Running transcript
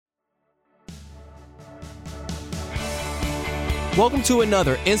Welcome to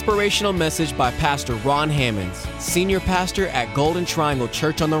another inspirational message by Pastor Ron Hammonds, Senior Pastor at Golden Triangle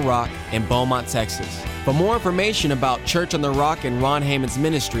Church on the Rock in Beaumont, Texas. For more information about Church on the Rock and Ron Hammonds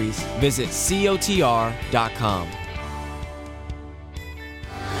Ministries, visit cotr.com.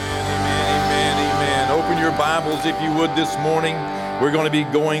 Amen. Open your Bibles, if you would, this morning. We're going to be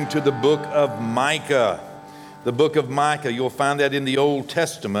going to the book of Micah. The book of Micah, you'll find that in the Old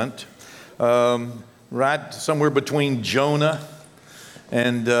Testament, right somewhere between Jonah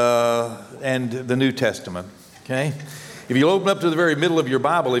and the New Testament, okay? If you open up to the very middle of your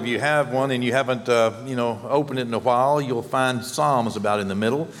Bible, if you have one and you haven't, opened it in a while, you'll find Psalms about in the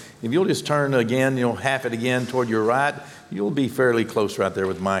middle. If you'll just turn again, half it again toward your right, you'll be fairly close right there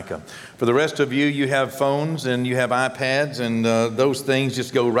with Micah. For the rest of you, you have phones and you have iPads, and those things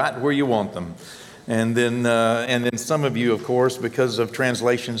just go right where you want them. And then some of you, of course, because of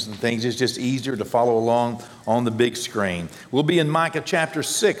translations and things, it's just easier to follow along on the big screen. We'll be in Micah chapter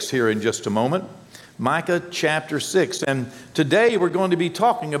 6 here in just a moment. Micah chapter 6. And today we're going to be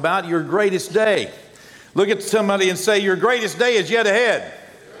talking about your greatest day. Look at somebody and say, your greatest day is yet ahead.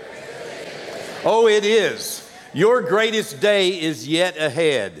 Oh, it is. Your greatest day is yet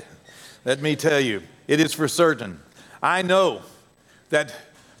ahead. Let me tell you, it is for certain. I know that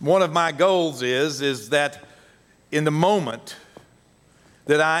one of my goals is that in the moment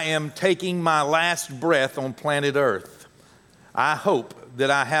that I am taking my last breath on planet Earth, I hope that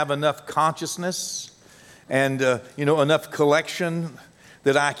I have enough consciousness and enough collection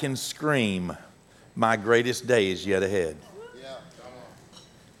that I can scream, my greatest day is yet ahead.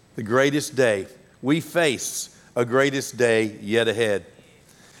 The greatest day. We face a greatest day yet ahead.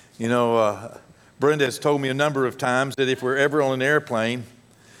 Brenda has told me a number of times that if we're ever on an airplane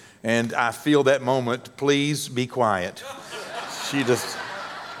and I feel that moment, please be quiet.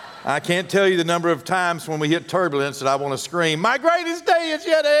 I can't tell you the number of times when we hit turbulence that I want to scream, my greatest day is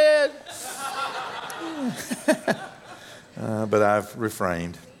yet ahead. But I've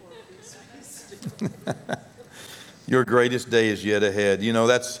refrained. Your greatest day is yet ahead.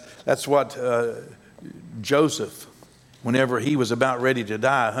 That's what Joseph, whenever he was about ready to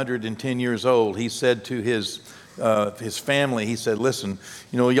die, 110 years old, he said to his family, he said, listen,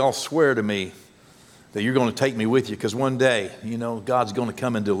 y'all swear to me that you're going to take me with you, because one day, God's going to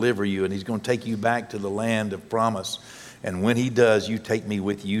come and deliver you, and he's going to take you back to the land of promise. And when he does, you take me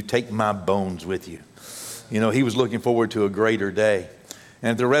with you. You take my bones with you. He was looking forward to a greater day.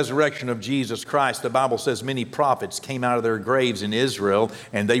 And at the resurrection of Jesus Christ, the Bible says many prophets came out of their graves in Israel,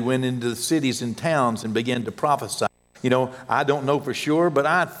 and they went into the cities and towns and began to prophesy. I don't know for sure, but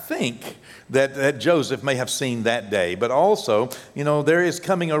I think that Joseph may have seen that day. But also, there is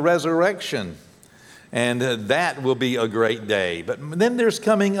coming a resurrection, and that will be a great day. But then there's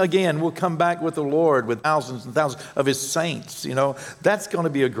coming again, we'll come back with the Lord with thousands and thousands of his saints. That's going to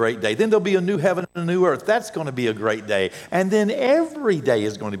be a great day. Then there'll be a new heaven and a new earth. That's going to be a great day. And then every day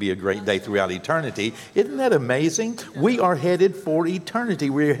is going to be a great day throughout eternity. Isn't that amazing? We are headed for eternity.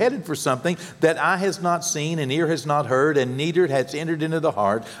 We're headed for something that eye has not seen and ear has not heard, and neither has entered into the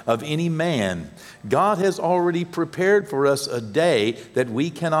heart of any man. God has already prepared for us a day that we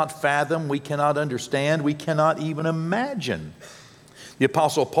cannot fathom, we cannot understand, we cannot even imagine. The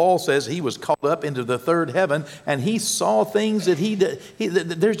Apostle Paul says he was caught up into the third heaven, and he saw things that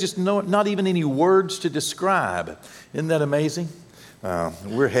there's just not even any words to describe. Isn't that amazing?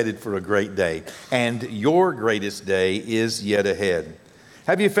 We're headed for a great day, and your greatest day is yet ahead.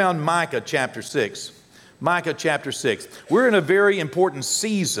 Have you found Micah chapter 6? Micah chapter 6. We're in a very important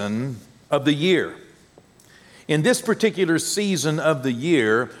season of the year. In this particular season of the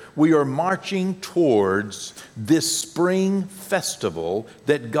year, we are marching towards this spring festival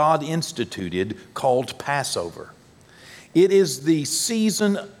that God instituted called Passover. It is the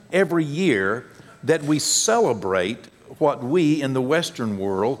season every year that we celebrate what we in the Western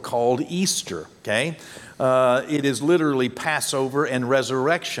world called Easter, okay? It is literally Passover and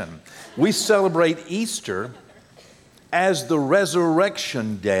resurrection. We celebrate Easter as the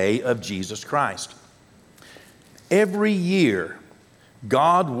resurrection day of Jesus Christ. Every year,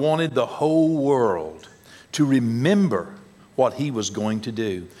 God wanted the whole world to remember what he was going to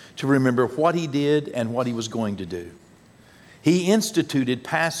do, to remember what he did and what he was going to do. He instituted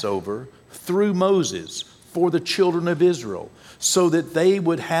Passover through Moses for the children of Israel so that they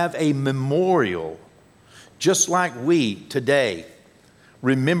would have a memorial, just like we today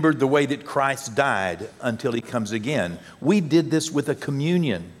remembered the way that Christ died until he comes again. We did this with a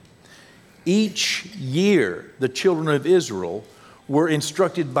communion. Each year, the children of Israel were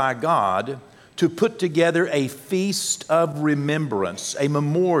instructed by God to put together a feast of remembrance, a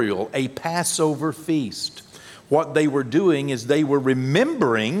memorial, a Passover feast. What they were doing is they were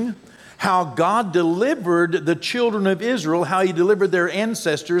remembering how God delivered the children of Israel, how He delivered their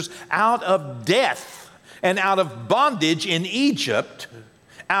ancestors out of death and out of bondage in Egypt,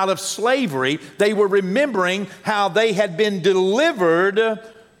 out of slavery. They were remembering how they had been delivered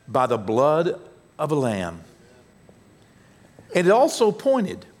by the blood of a lamb. And it also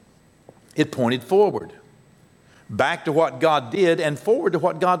pointed forward, back to what God did and forward to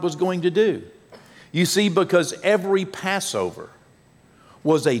what God was going to do. You see, because every Passover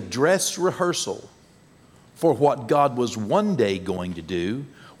was a dress rehearsal for what God was one day going to do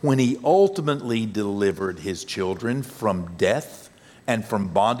when He ultimately delivered His children from death and from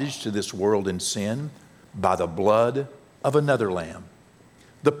bondage to this world and sin by the blood of another lamb,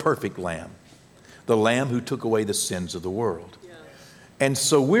 the perfect lamb, the lamb who took away the sins of the world. And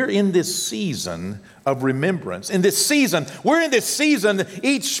so we're in this season of remembrance. We're in this season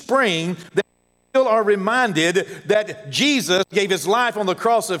each spring that we still are reminded that Jesus gave His life on the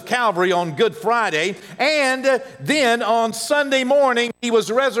cross of Calvary on Good Friday, and then on Sunday morning He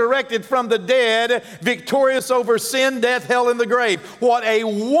was resurrected from the dead, victorious over sin, death, hell, and the grave. What a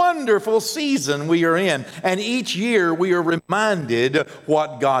wonderful season we are in. And each year we are reminded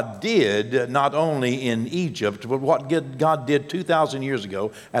what God did, not only in Egypt, but what God did 2,000 years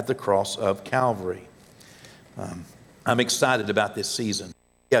ago at the cross of Calvary. I'm excited about this season.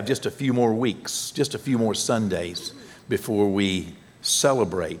 We have just a few more weeks, just a few more Sundays before we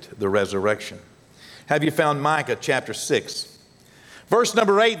celebrate the resurrection. Have you found Micah chapter 6? Verse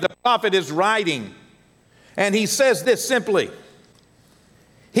number 8, the prophet is writing, and he says this simply: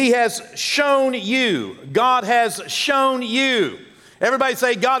 He has shown you. God has shown you. Everybody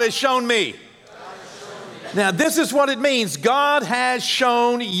say, God has shown me. Now, this is what it means. God has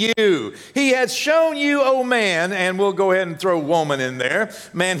shown you. He has shown you, O man, and we'll go ahead and throw woman in there,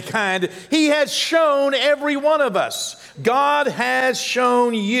 mankind. He has shown every one of us. God has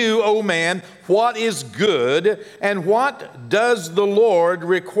shown you, O man, what is good, and what does the Lord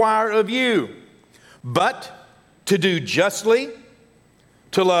require of you? But to do justly,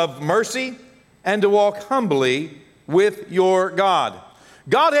 to love mercy, and to walk humbly with your God.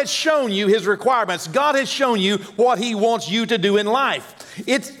 God has shown you His requirements. God has shown you what He wants you to do in life.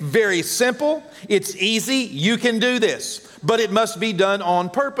 It's very simple. It's easy. You can do this, but it must be done on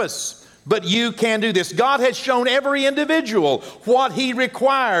purpose. But you can do this. God has shown every individual what He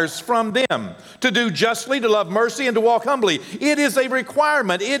requires from them: to do justly, to love mercy, and to walk humbly. It is a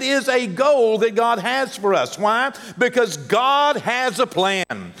requirement. It is a goal that God has for us. Why? Because God has a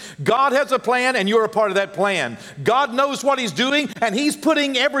plan. God has a plan, and you're a part of that plan. God knows what He's doing, and He's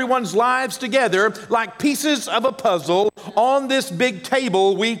putting everyone's lives together like pieces of a puzzle on this big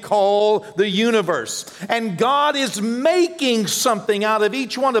table we call the universe. And God is making something out of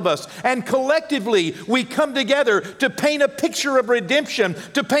each one of us. And collectively, we come together to paint a picture of redemption,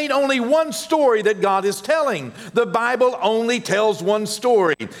 to paint only one story that God is telling. The Bible only tells one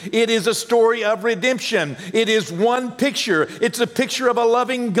story. It is a story of redemption. It is one picture. It's a picture of a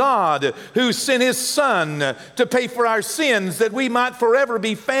loving God who sent His Son to pay for our sins that we might forever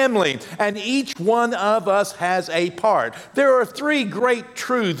be family. And each one of us has a part. There are three great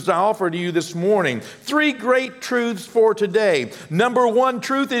truths I offer to you this morning. Three great truths for today. Number one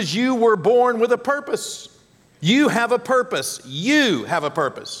truth is you were born with a purpose. You have a purpose. You have a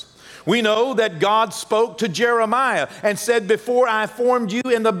purpose. We know that God spoke to Jeremiah and said, before I formed you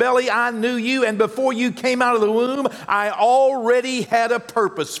in the belly, I knew you. And before you came out of the womb, I already had a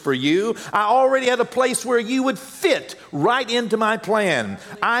purpose for you. I already had a place where you would fit right into my plan.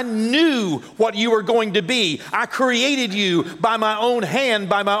 I knew what you were going to be. I created you by my own hand,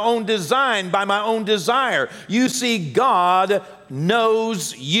 by my own design, by my own desire. You see, God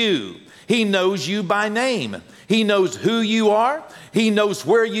knows you. He knows you by name. He knows who you are. He knows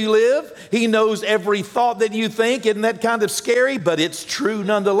where you live. He knows every thought that you think. Isn't that kind of scary? But it's true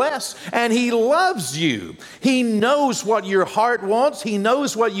nonetheless. And He loves you. He knows what your heart wants. He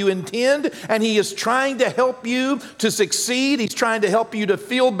knows what you intend. And He is trying to help you to succeed. He's trying to help you to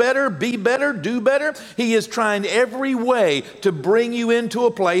feel better, be better, do better. He is trying every way to bring you into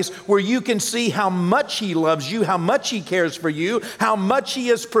a place where you can see how much He loves you, how much He cares for you, how much He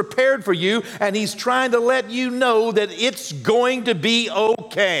has prepared for you. And He's trying to let you know that it's going to be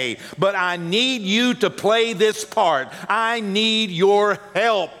okay, but I need you to play this part. I need your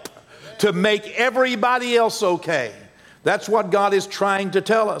help to make everybody else okay. That's what God is trying to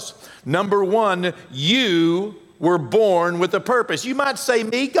tell us. Number one, you were born with a purpose. You might say,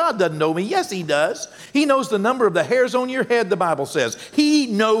 me, God doesn't know me. Yes, He does. He knows the number of the hairs on your head, the Bible says. He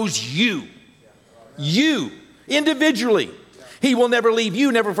knows you. You, individually. He will never leave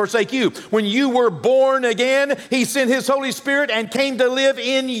you, never forsake you. When you were born again, He sent His Holy Spirit and came to live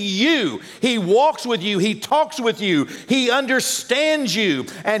in you. He walks with you. He talks with you. He understands you,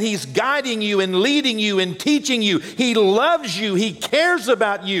 and He's guiding you and leading you and teaching you. He loves you. He cares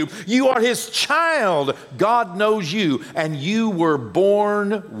about you. You are His child. God knows you, and you were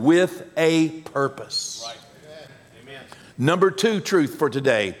born with a purpose. Right. Amen. Number 2 truth for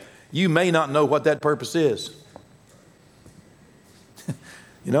today. You may not know what that purpose is.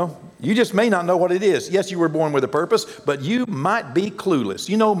 You know, you just may not know what it is. Yes, you were born with a purpose, but you might be clueless.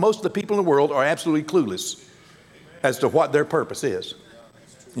 You know, most of the people in the world are absolutely clueless as to what their purpose is.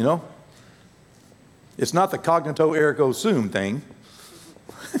 You know, it's not the cognito ergo sum thing.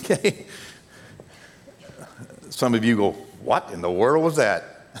 Okay. Some of you go, what in the world was that?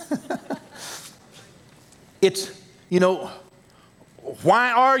 It's, you know,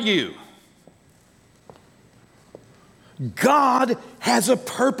 why are you? God has a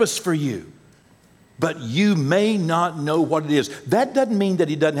purpose for you, but you may not know what it is. That doesn't mean that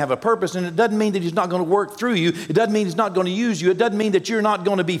He doesn't have a purpose, and it doesn't mean that He's not going to work through you. It doesn't mean He's not going to use you. It doesn't mean that you're not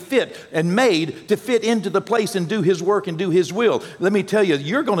going to be fit and made to fit into the place and do His work and do His will. Let me tell you,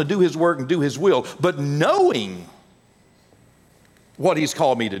 you're going to do His work and do His will, but knowing what He's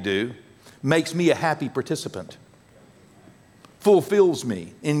called me to do makes me a happy participant, fulfills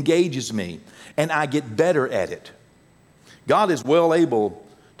me, engages me, and I get better at it. God is well able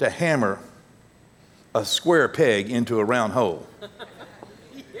to hammer a square peg into a round hole.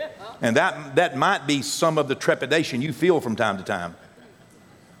 And that might be some of the trepidation you feel from time to time.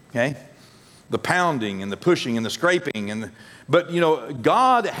 Okay? The pounding and the pushing and the scraping. But, you know,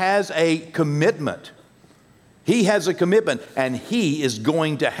 God has a commitment. He has a commitment, and He is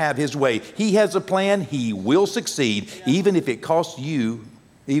going to have His way. He has a plan. He will succeed, even if it costs you,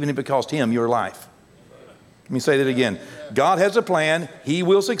 even if it costs Him your life. Let me say that again. God has a plan. He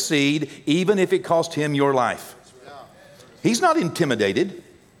will succeed, even if it costs Him your life. He's not intimidated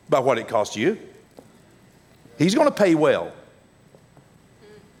by what it costs you. He's going to pay well.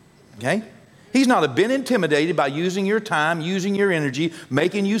 Okay? He's not a bit intimidated by using your time, using your energy,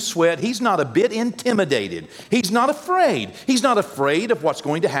 making you sweat. He's not a bit intimidated. He's not afraid. He's not afraid of what's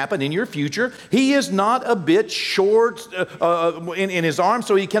going to happen in your future. He is not a bit short in His arms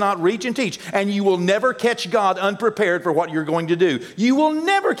so He cannot reach and teach. And you will never catch God unprepared for what you're going to do. You will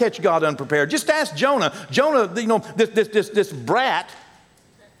never catch God unprepared. Just ask Jonah. Jonah, you know, this brat,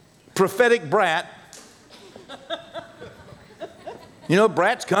 prophetic brat. You know,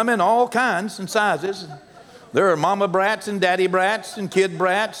 brats come in all kinds and sizes. There are mama brats and daddy brats and kid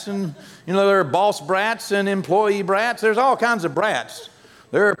brats, and, you know, there are boss brats and employee brats. There's all kinds of brats.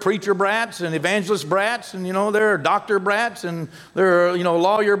 There are preacher brats and evangelist brats, and, you know, there are doctor brats, and there are, you know,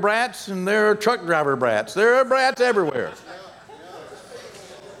 lawyer brats, and there are truck driver brats. There are brats everywhere.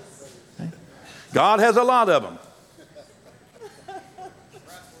 Okay? God has a lot of them.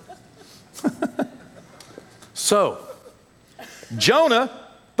 So, Jonah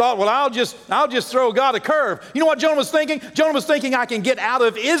thought, well, I'll just throw God a curve. You know what Jonah was thinking? Jonah was thinking, I can get out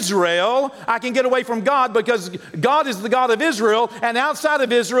of Israel. I can get away from God because God is the God of Israel. And outside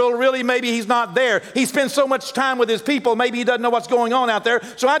of Israel, really, maybe He's not there. He spends so much time with His people. Maybe He doesn't know what's going on out there.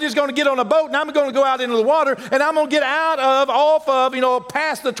 So I'm just going to get on a boat and I'm going to go out into the water and I'm going to get off of, you know,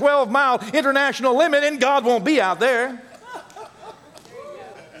 past the 12-mile international limit, and God won't be out there.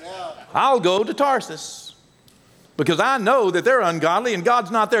 I'll go to Tarsus. Because I know that they're ungodly and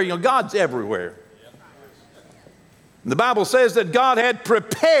God's not there. You know, God's everywhere. The Bible says that God had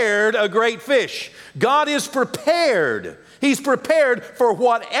prepared a great fish. God is prepared. He's prepared for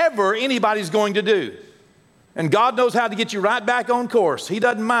whatever anybody's going to do. And God knows how to get you right back on course. He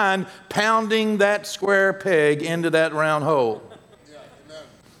doesn't mind pounding that square peg into that round hole.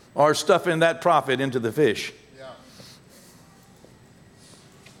 Or stuffing that prophet into the fish.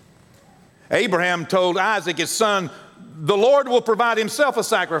 Abraham told Isaac, his son, the Lord will provide Himself a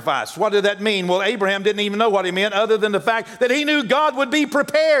sacrifice. What did that mean? Well, Abraham didn't even know what he meant other than the fact that he knew God would be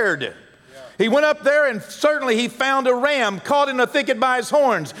prepared. Yeah. He went up there and certainly he found a ram caught in a thicket by his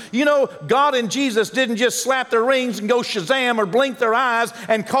horns. You know, God and Jesus didn't just slap their rings and go Shazam or blink their eyes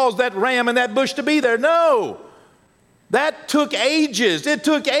and cause that ram in that bush to be there. No. That took ages. It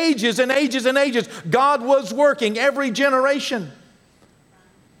took ages and ages and ages. God was working every generation.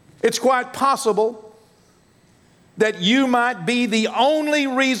 It's quite possible that you might be the only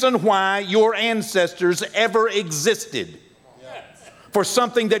reason why your ancestors ever existed for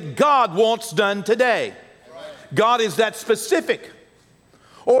something that God wants done today. God is that specific.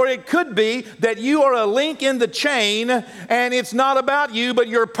 Or it could be that you are a link in the chain and it's not about you, but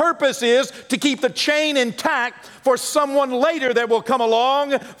your purpose is to keep the chain intact for someone later that will come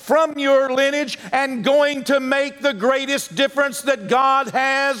along from your lineage and going to make the greatest difference that God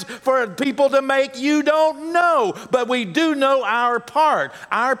has for people to make. You don't know, but we do know our part.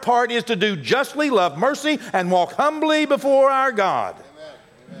 Our part is to do justly, love mercy, and walk humbly before our God.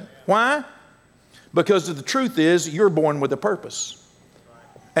 Amen. Why? Because the truth is you're born with a purpose.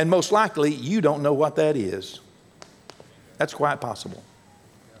 And most likely you don't know what that is. That's quite possible.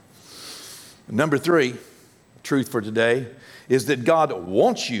 Number 3, truth for today, is that God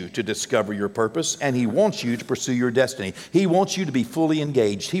wants you to discover your purpose and He wants you to pursue your destiny. He wants you to be fully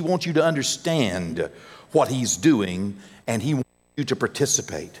engaged. He wants you to understand what He's doing and He wants you to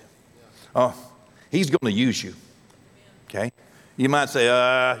participate. He's going to use you. Okay? You might say,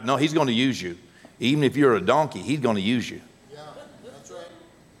 no, He's going to use you. Even if you're a donkey, He's going to use you. Yeah, that's right.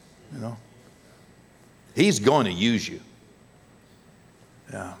 You know? He's going to use you.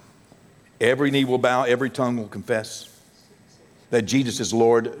 Yeah. Every knee will bow, every tongue will confess that Jesus is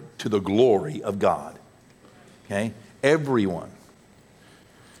Lord to the glory of God. Okay? Everyone.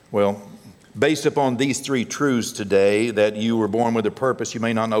 Well, based upon these 3 truths today, that you were born with a purpose, you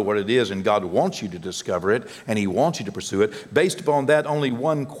may not know what it is, and God wants you to discover it, and He wants you to pursue it. Based upon that, only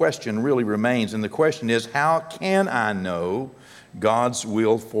one question really remains, and the question is, how can I know God's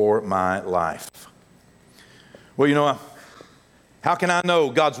will for my life? Well, you know, how can I know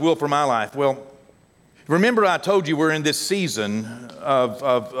God's will for my life? Well, remember I told you we're in this season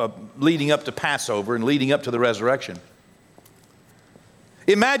of leading up to Passover and leading up to the resurrection.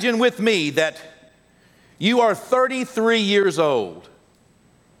 Imagine with me that you are 33 years old.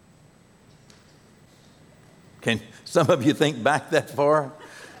 Can some of you think back that far?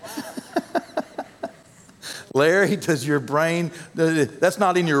 Larry, does your brain, that's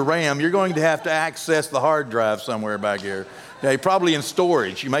not in your RAM. You're going to have to access the hard drive somewhere back here. Okay, probably in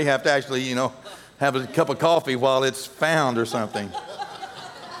storage. You may have to actually, have a cup of coffee while it's found or something.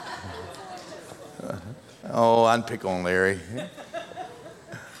 I'd pick on Larry.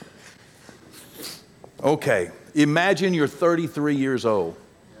 Okay, imagine you're 33 years old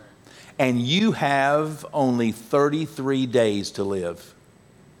and you have only 33 days to live.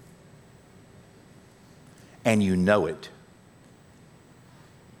 And you know it.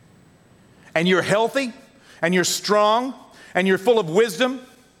 And you're healthy, and you're strong, and you're full of wisdom,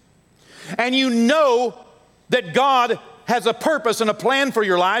 and you know that God has a purpose and a plan for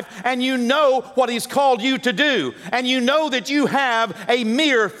your life, and you know what He's called you to do, and you know that you have a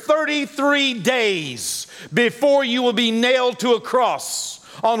mere 33 days before you will be nailed to a cross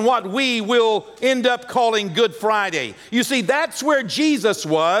on what we will end up calling Good Friday. You see, that's where Jesus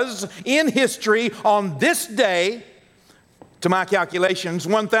was in history on this day, to my calculations,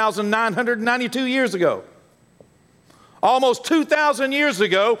 1,992 years ago. Almost 2,000 years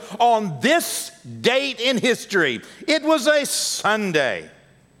ago, on this date in history, it was a Sunday,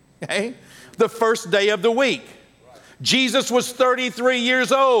 okay? The first day of the week. Jesus was 33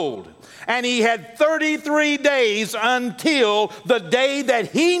 years old, and He had 33 days until the day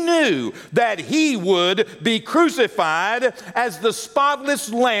that He knew that He would be crucified as the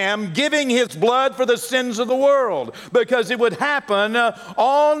spotless Lamb, giving His blood for the sins of the world, because it would happen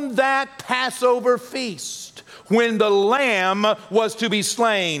on that Passover feast, when the Lamb was to be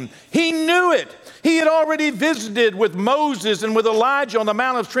slain. He knew it. He had already visited with Moses and with Elijah on the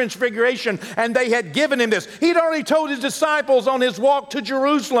Mount of Transfiguration, and they had given Him this. He'd already told His disciples on His walk to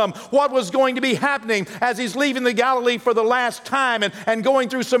Jerusalem what was going to be happening as He's leaving the Galilee for the last time and going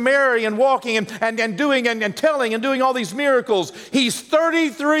through Samaria and walking and doing and telling and doing all these miracles. He's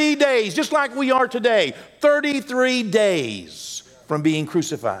 33 days, just like we are today, 33 days from being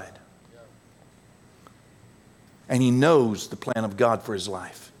crucified. And He knows the plan of God for His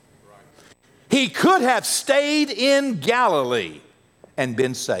life. He could have stayed in Galilee and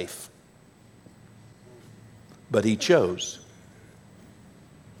been safe. But He chose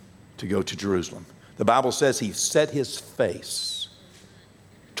to go to Jerusalem. The Bible says He set His face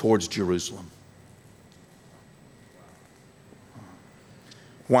towards Jerusalem.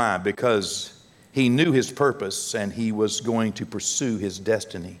 Why? Because He knew His purpose and He was going to pursue His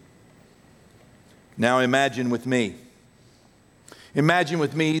destiny. Now imagine with me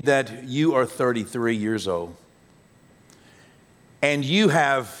that you are 33 years old and you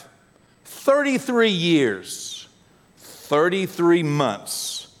have 33 years, 33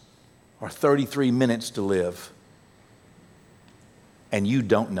 months, or 33 minutes to live, and you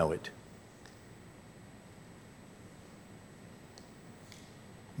don't know it.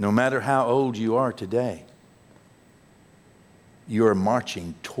 No matter how old you are today, you're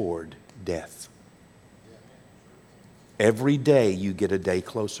marching toward death. Every day you get a day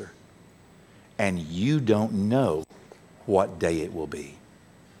closer, and you don't know what day it will be.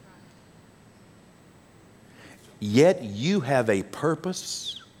 Yet you have a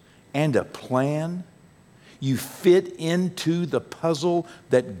purpose and a plan. You fit into the puzzle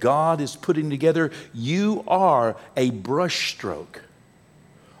that God is putting together. You are a brushstroke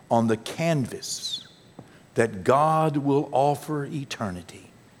on the canvas that God will offer eternity.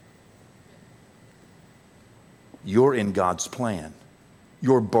 You're in God's plan.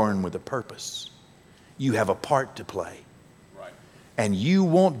 You're born with a purpose. You have a part to play. Right. And you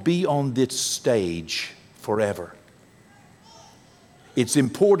won't be on this stage forever. It's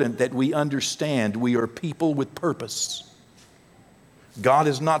important that we understand we are people with purpose. God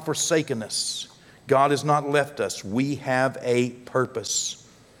has not forsaken us. God has not left us. We have a purpose.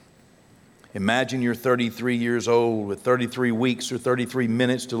 Imagine you're 33 years old with 33 weeks or 33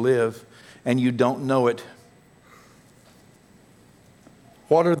 minutes to live, and you don't know it.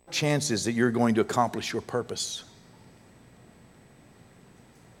 What are the chances that you're going to accomplish your purpose?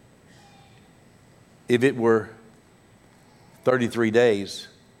 If it were 33 days,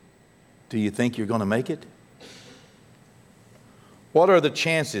 do you think you're going to make it? What are the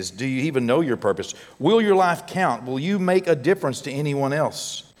chances? Do you even know your purpose? Will your life count? Will you make a difference to anyone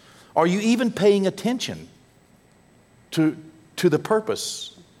else? Are you even paying attention to the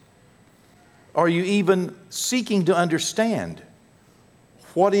purpose? Are you even seeking to understand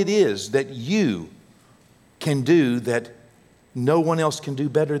what it is that you can do that no one else can do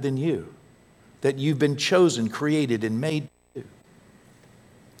better than you? That you've been chosen, created, and made to do?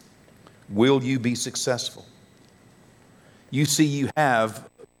 Will you be successful? You see, you have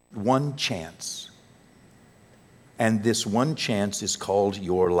one chance. And this one chance is called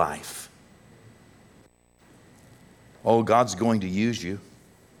your life. Oh, God's going to use you.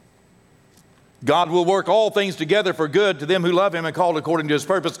 God will work all things together for good to them who love Him and called according to His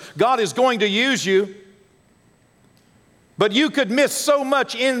purpose. God is going to use you. But you could miss so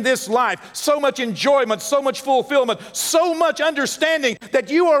much in this life, so much enjoyment, so much fulfillment, so much understanding that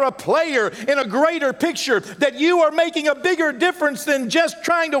you are a player in a greater picture, that you are making a bigger difference than just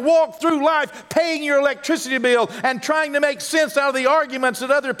trying to walk through life, paying your electricity bill and trying to make sense out of the arguments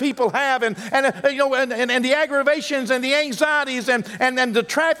that other people have and the aggravations and the anxieties and the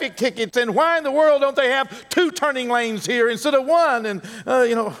traffic tickets and why in the world don't they have 2 turning lanes here instead of 1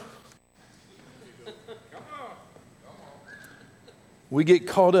 and We get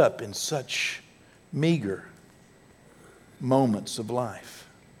caught up in such meager moments of life.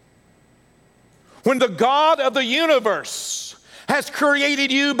 When the God of the universe has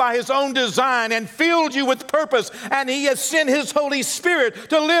created you by His own design and filled you with purpose, and He has sent His Holy Spirit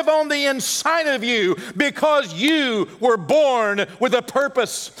to live on the inside of you because you were born with a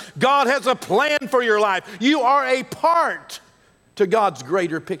purpose. God has a plan for your life. You are a part to God's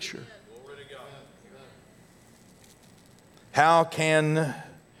greater picture. How can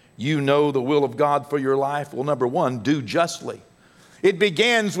you know the will of God for your life? Well, number one, do justly. It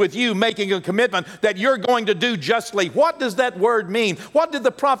begins with you making a commitment that you're going to do justly. What does that word mean? What did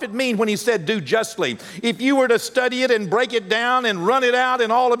the prophet mean when he said do justly? If you were to study it and break it down and run it out in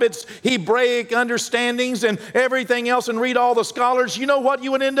all of its Hebraic understandings and everything else and read all the scholars, you know what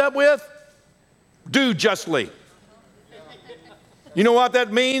you would end up with? Do justly. You know what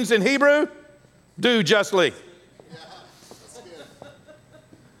that means in Hebrew? Do justly.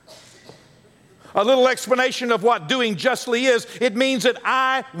 A little explanation of what doing justly is. It means that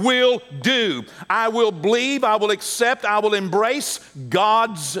I will do. I will believe, I will accept, I will embrace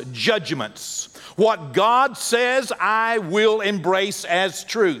God's judgments. What God says, I will embrace as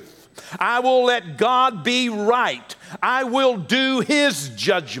truth. I will let God be right. I will do His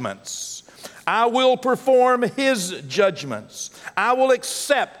judgments. I will perform His judgments. I will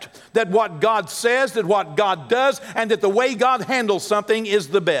accept that what God says, that what God does, and that the way God handles something is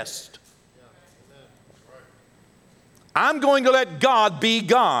the best. I'm going to let God be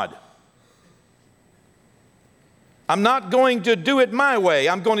God. I'm not going to do it my way.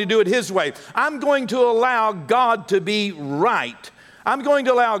 I'm going to do it His way. I'm going to allow God to be right. I'm going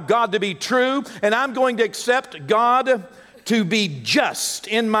to allow God to be true, and I'm going to accept God to be just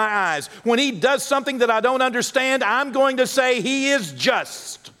in my eyes. When He does something that I don't understand, I'm going to say He is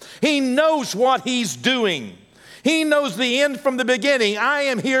just. He knows what He's doing. He knows the end from the beginning. I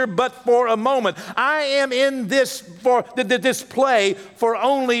am here but for a moment. I am in this play for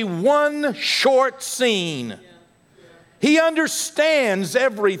only one short scene. He understands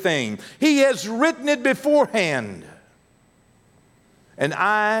everything. He has written it beforehand. And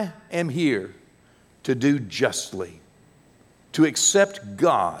I am here to do justly. to accept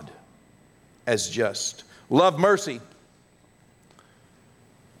God as just. Love mercy.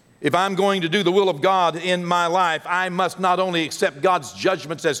 If I'm going to do the will of God in my life, I must not only accept God's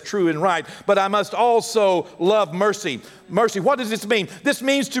judgments as true and right, but I must also love mercy. Mercy, what does this mean? This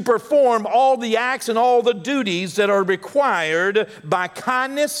means to perform all the acts and all the duties that are required by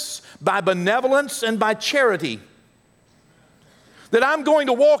kindness, by benevolence, and by charity. That I'm going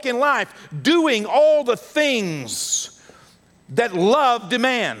to walk in life doing all the things that love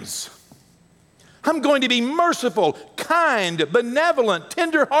demands. I'm going to be merciful, kind, benevolent,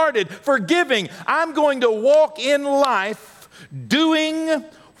 tender-hearted, forgiving. I'm going to walk in life doing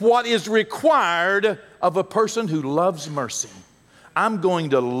what is required of a person who loves mercy. I'm going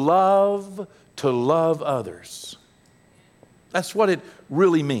to love others. That's what it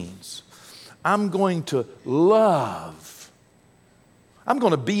really means. I'm going to love. I'm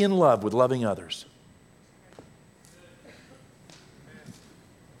going to be in love with loving others.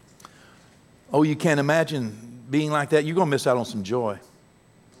 Oh, you can't imagine being like that. You're going to miss out on some joy.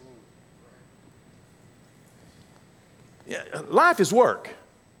 Yeah, life is work.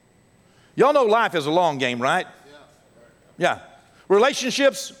 Y'all know life is a long game, right? Yeah.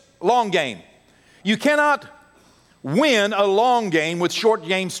 Relationships, long game. You cannot win a long game with short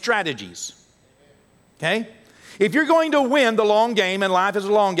game strategies. Okay? If you're going to win the long game, and life is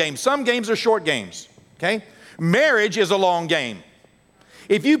a long game, some games are short games. Okay? Marriage is a long game.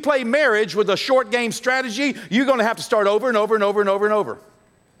 If you play marriage with a short game strategy, you're going to have to start over and over and over and over and over.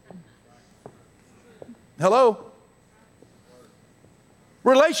 Hello?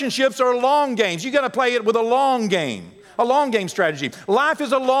 Relationships are long games. You got to play it with a long game strategy. Life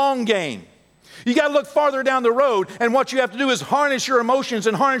is a long game. You got to look farther down the road, and what you have to do is harness your emotions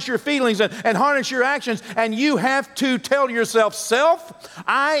and harness your feelings and harness your actions, and you have to tell yourself, self,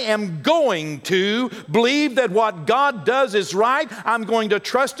 I am going to believe that what God does is right. I'm going to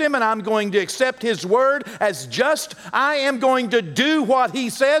trust Him, and I'm going to accept His word as just. I am going to do what He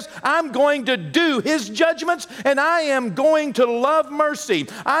says. I'm going to do His judgments, and I am going to love mercy.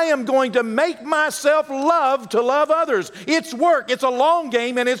 I am going to make myself love to love others. It's work. It's a long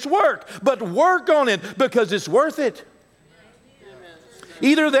game, and it's work, but work on it because it's worth it.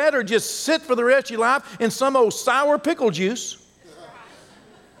 Either that or just sit for the rest of your life in some old sour pickle juice.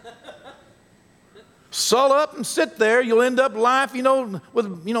 Sull up and sit there. You'll end up life,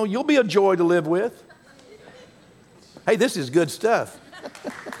 you'll be a joy to live with. Hey, this is good stuff.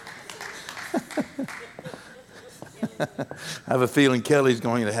 I have a feeling Kelly's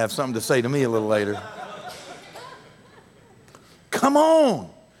going to have something to say to me a little later. Come on.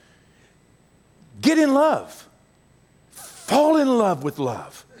 Get in love. Fall in love with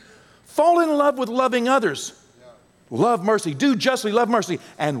love. Fall in love with loving others. Love mercy. Do justly, love mercy.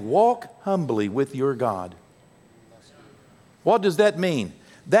 And walk humbly with your God. What does that mean?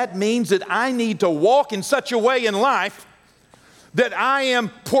 That means that I need to walk in such a way in life that I am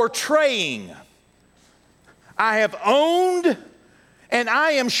portraying, I have owned, and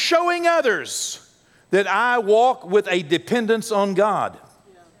I am showing others that I walk with a dependence on God.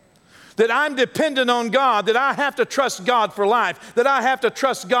 That I'm dependent on God, that I have to trust God for life, that I have to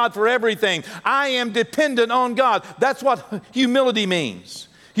trust God for everything. I am dependent on God. That's what humility means.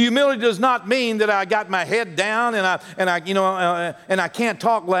 Humility does not mean that I got my head down and I can't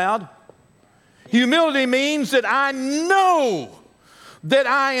talk loud. Humility means that I know that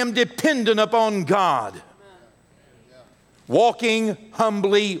I am dependent upon God. Walking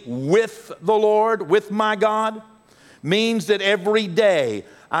humbly with the Lord, with my God, means that every day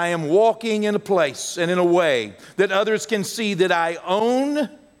I am walking in a place and in a way that others can see that I own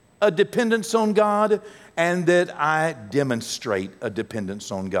a dependence on God and that I demonstrate a dependence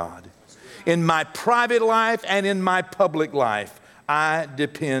on God. In my private life and in my public life, I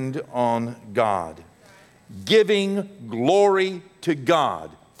depend on God, giving glory to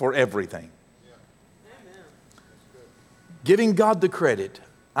God for everything. Giving God the credit.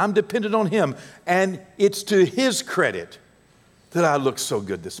 I'm dependent on Him, and it's to His credit that I look so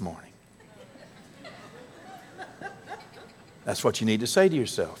good this morning. That's what you need to say to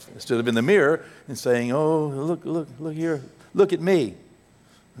yourself. Instead of in the mirror and saying, oh, look here, look at me.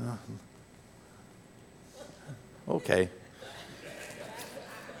 Okay.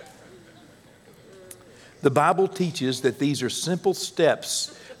 The Bible teaches that these are simple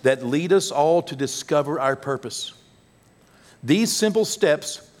steps that lead us all to discover our purpose. These simple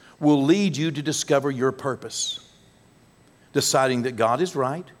steps will lead you to discover your purpose. Deciding that God is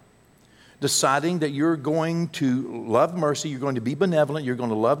right, deciding that you're going to love mercy, you're going to be benevolent, you're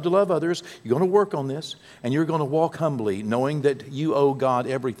going to love others, you're going to work on this, and you're going to walk humbly, knowing that you owe God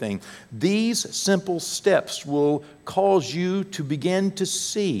everything. These simple steps will cause you to begin to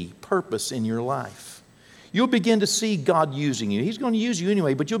see purpose in your life. You'll begin to see God using you. He's going to use you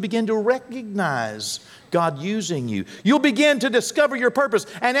anyway, but you'll begin to recognize God using you. You'll begin to discover your purpose.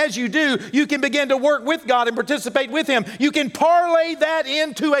 And as you do, you can begin to work with God and participate with Him. You can parlay that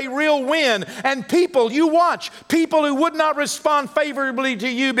into a real win. And people, you watch, people who would not respond favorably to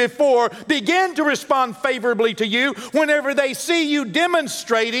you before begin to respond favorably to you whenever they see you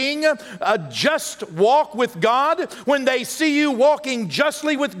demonstrating a just walk with God, when they see you walking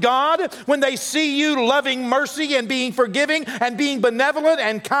justly with God, when they see you loving mercy and being forgiving and being benevolent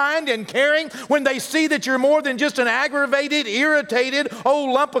and kind and caring, when they see that you're more than just an aggravated, irritated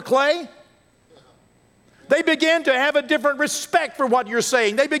old lump of clay. They begin to have a different respect for what you're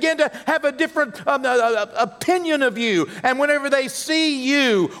saying. They begin to have a different opinion of you. And whenever they see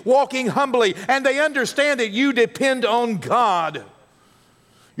you walking humbly and they understand that you depend on God,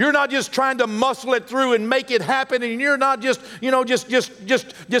 you're not just trying to muscle it through and make it happen, and you're not just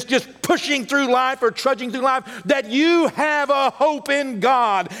pushing through life or trudging through life, that you have a hope in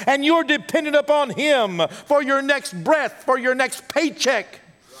God and you're dependent upon Him for your next breath, for your next paycheck.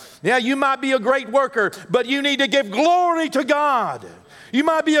 Yeah, you might be a great worker, but you need to give glory to God. You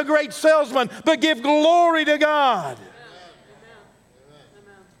might be a great salesman, but give glory to God.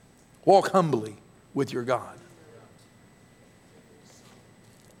 Walk humbly with your God.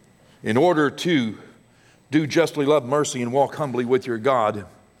 In order to do justly, love mercy, and walk humbly with your God,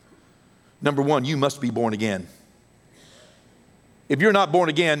 number one, you must be born again. If you're not born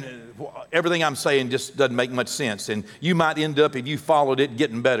again, everything I'm saying just doesn't make much sense. And you might end up, if you followed it,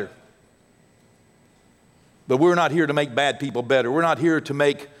 getting better. But we're not here to make bad people better. We're not here to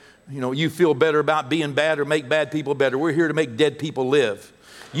make, you feel better about being bad or make bad people better. We're here to make dead people live.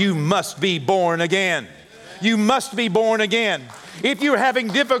 You must be born again. You must be born again. If you're having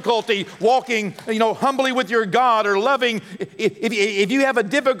difficulty walking, humbly with your God, or loving, if you have a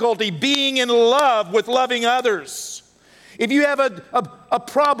difficulty being in love with loving others, if you have a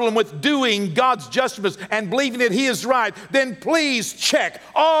problem with doing God's justice and believing that He is right, then please check,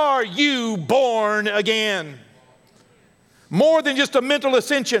 are you born again? More than just a mental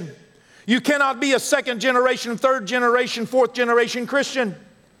ascension. You cannot be a second generation, third generation, fourth generation Christian.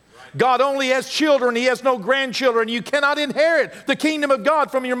 God only has children. He has no grandchildren. You cannot inherit the kingdom of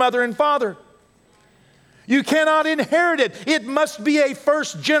God from your mother and father. You cannot inherit it. It must be a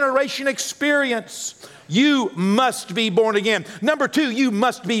first generation experience. You must be born again. Number two, you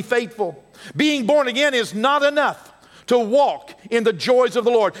must be faithful. Being born again is not enough to walk in the joys of the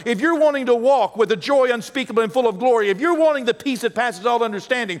Lord. If you're wanting to walk with a joy unspeakable and full of glory, if you're wanting the peace that passes all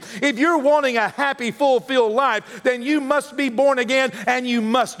understanding, if you're wanting a happy, fulfilled life, then you must be born again and you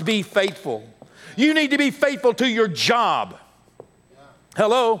must be faithful. You need to be faithful to your job.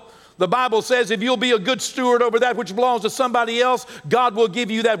 Hello? The Bible says if you'll be a good steward over that which belongs to somebody else, God will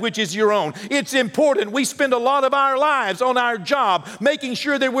give you that which is your own. It's important. We spend a lot of our lives on our job, making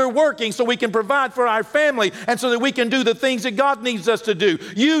sure that we're working so we can provide for our family and so that we can do the things that God needs us to do.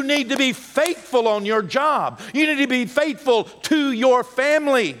 You need to be faithful on your job. You need to be faithful to your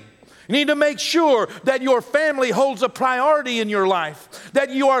family. You need to make sure that your family holds a priority in your life, that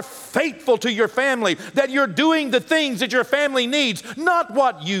you are faithful to your family, that you're doing the things that your family needs, not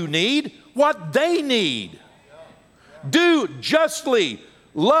what you need, what they need. Do justly,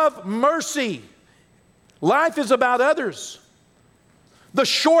 love mercy. Life is about others. The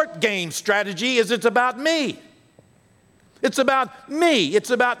short game strategy is it's about me. It's about me.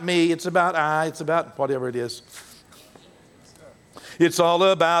 It's about me. It's about I. It's about whatever it is. It's all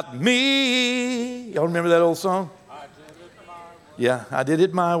about me. Y'all remember that old song? I did it my way. Yeah, I did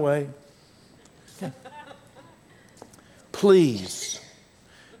it my way. Okay. Please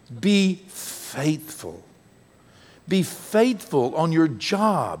be faithful. Be faithful on your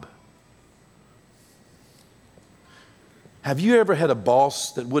job. Have you ever had a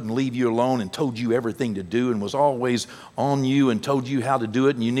boss that wouldn't leave you alone and told you everything to do and was always on you and told you how to do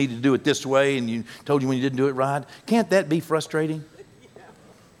it and you need to do it this way and you told you when you didn't do it right? Can't that be frustrating?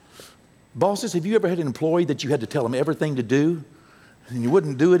 Bosses, have you ever had an employee that you had to tell them everything to do? And you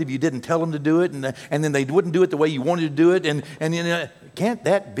wouldn't do it if you didn't tell them to do it, and then they wouldn't do it the way you wanted to do it, and can't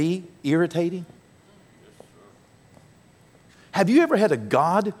that be irritating? Have you ever had a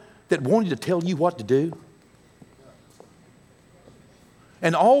God that wanted to tell you what to do?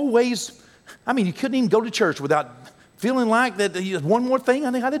 And always, you couldn't even go to church without feeling like that there's one more thing I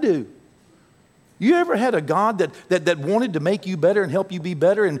know how to do. You ever had a God that wanted to make you better and help you be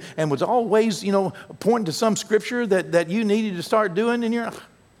better and was always, pointing to some scripture that you needed to start doing? And you're,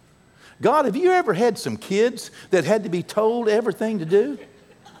 God, have you ever had some kids that had to be told everything to do?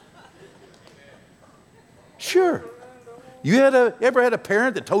 Sure. You ever had a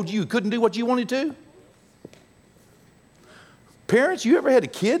parent that told you couldn't do what you wanted to? Parents, you ever had a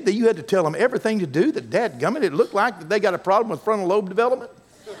kid that you had to tell them everything to do that dadgummit, it looked like that they got a problem with frontal lobe development?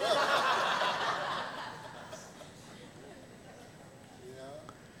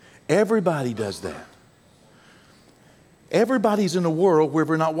 Everybody does that. Everybody's in a world where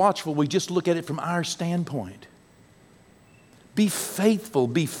we're not watchful. We just look at it from our standpoint. Be faithful.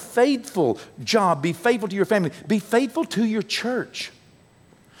 Be faithful. Job. Be faithful to your family. Be faithful to your church.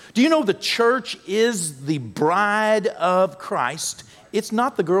 Do you know the church is the bride of Christ? It's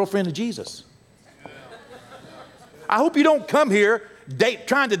not the girlfriend of Jesus. I hope you don't come here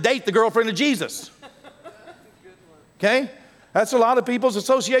trying to date the girlfriend of Jesus. Okay? That's a lot of people's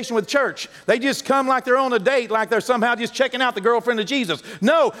association with church. They just come like they're on a date, like they're somehow just checking out the girlfriend of Jesus.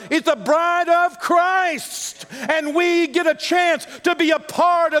 No, it's the bride of Christ. And we get a chance to be a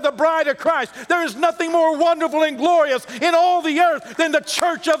part of the bride of Christ. There is nothing more wonderful and glorious in all the earth than the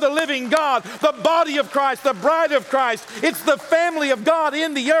church of the living God, the body of Christ, the bride of Christ. It's the family of God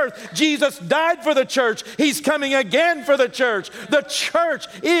in the earth. Jesus died for the church. He's coming again for the church. The church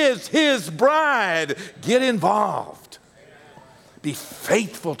is His bride. Get involved. Be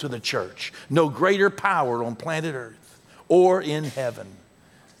faithful to the church. No greater power on planet earth or in heaven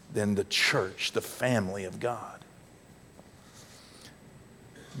than the church, the family of God.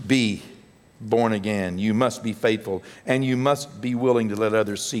 Be born again. You must be faithful, and you must be willing to let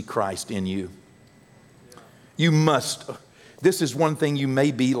others see Christ in you. You must. This is one thing you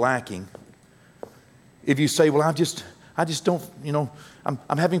may be lacking. If you say, well, I just don't,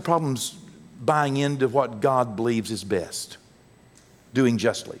 I'm having problems buying into what God believes is best. Doing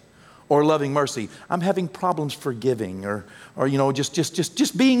justly, or loving mercy. I'm having problems forgiving, or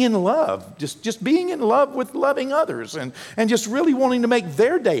just being in love, just being in love with loving others, and just really wanting to make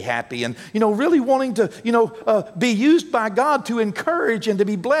their day happy, and really wanting to be used by God to encourage and to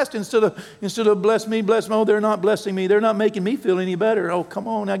be blessed instead of bless me. Oh, they're not blessing me. They're not making me feel any better. Oh, come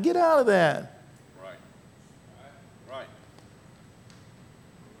on now, get out of that. Right.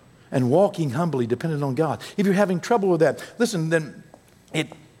 And walking humbly, dependent on God. If you're having trouble with that, listen, then.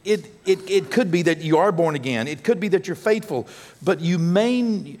 It could be that you are born again. It could be that you're faithful, but you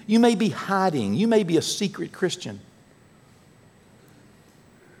may be hiding. You may be a secret Christian.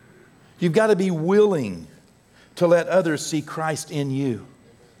 You've got to be willing to let others see Christ in you.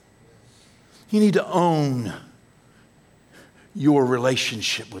 You need to own your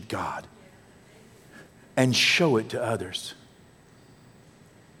relationship with God and show it to others.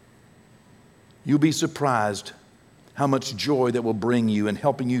 You'll be surprised how much joy that will bring you in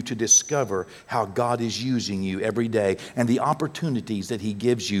helping you to discover how God is using you every day and the opportunities that He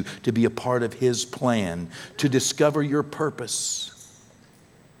gives you to be a part of His plan, to discover your purpose,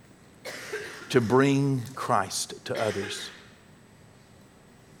 to bring Christ to others,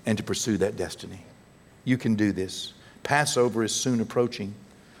 and to pursue that destiny. You can do this. Passover is soon approaching.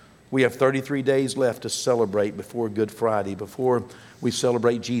 We have 33 days left to celebrate before Good Friday, before we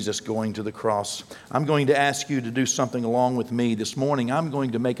celebrate Jesus going to the cross. I'm going to ask you to do something along with me this morning. I'm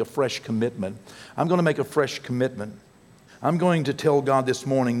going to make a fresh commitment. I'm going to tell God this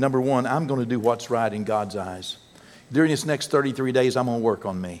morning, number one, I'm going to do what's right in God's eyes. During this next 33 days, I'm going to work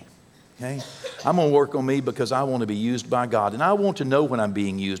on me. Okay? I'm going to work on me because I want to be used by God. And I want to know when I'm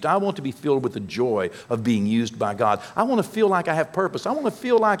being used. I want to be filled with the joy of being used by God. I want to feel like I have purpose. I want to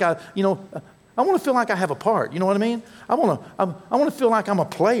feel like I want to feel like I have a part. You know what I mean? I want to feel like I'm a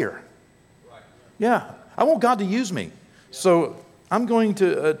player. Yeah. I want God to use me. So I'm going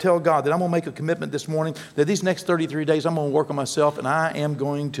to tell God that I'm going to make a commitment this morning that these next 33 days I'm going to work on myself and I am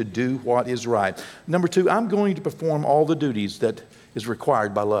going to do what is right. Number two, I'm going to perform all the duties that is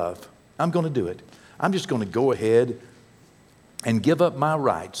required by love. I'm going to do it. I'm just going to go ahead and give up my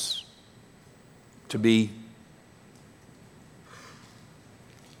rights to be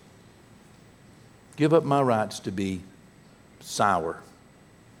sour.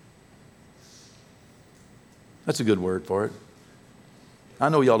 That's a good word for it. I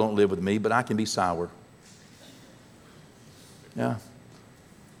know y'all don't live with me, but I can be sour. Yeah.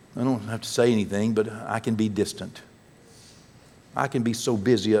 I don't have to say anything, but I can be distant. I can be so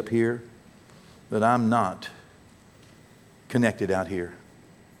busy up here that I'm not connected out here.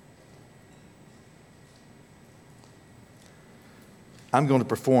 I'm going to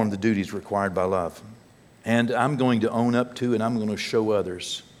perform the duties required by love. And I'm going to own up to and I'm going to show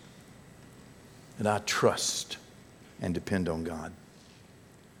others and I trust and depend on God.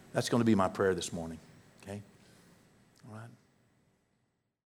 That's going to be my prayer this morning. Okay? All right?